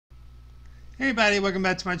Hey everybody, welcome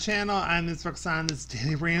back to my channel. I'm Ms. Wroldsen, this is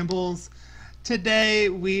Daily Rambles. Today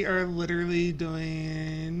we are literally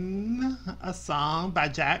doing a song by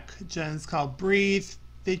Jack Jones called Breathe,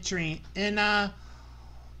 featuring Inna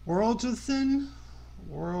Wroldsen.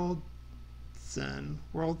 Wroldsen.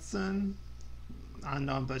 I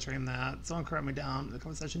know I'm butchering that. Someone correct me down in the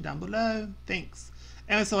comment section down below. Thanks.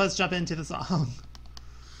 Anyway, so let's jump into the song.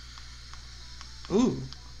 Ooh.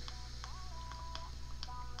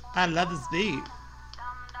 I love this beat.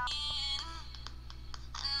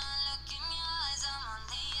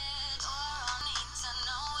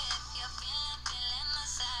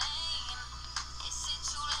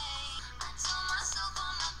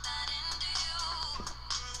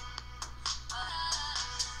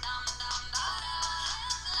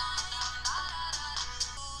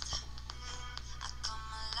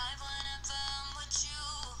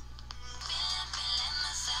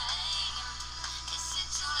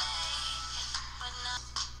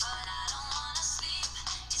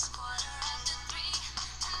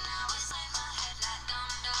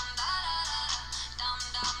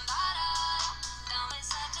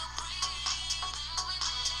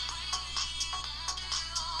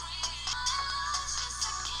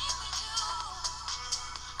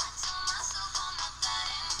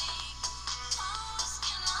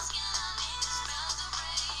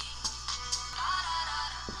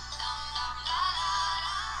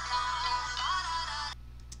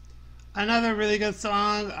 Another really good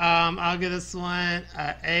song. I'll give this one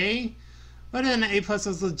A. But an A plus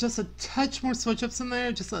was just a touch more switch ups in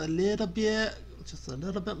there, just a little bit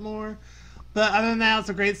more. But other than that, it's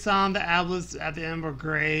a great song. The ad-libs at the end were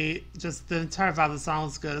great. Just the entire vibe of the song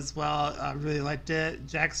was good as well. I really liked it.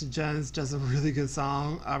 Jack Jones does a really good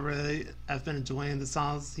song. I've been enjoying the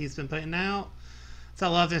songs he's been putting out. So I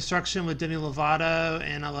love the instruction with Demi Lovato,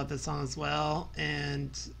 and I love this song as well.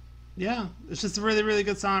 And yeah, it's just a really, really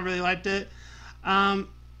good song. I really liked it. And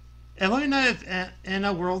let me know if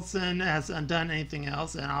Inna Wroldsen has done anything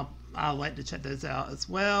else, and I'll like to check those out as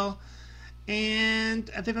well. And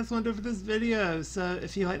I think that's going to do it for this video. So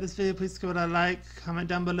if you like this video, please give it a like, comment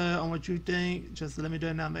down below on what you think. Just let me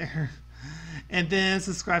know down there. And then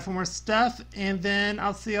subscribe for more stuff. And then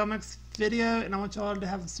I'll see y'all next video. And I want y'all to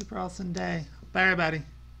have a super awesome day. Bye, everybody.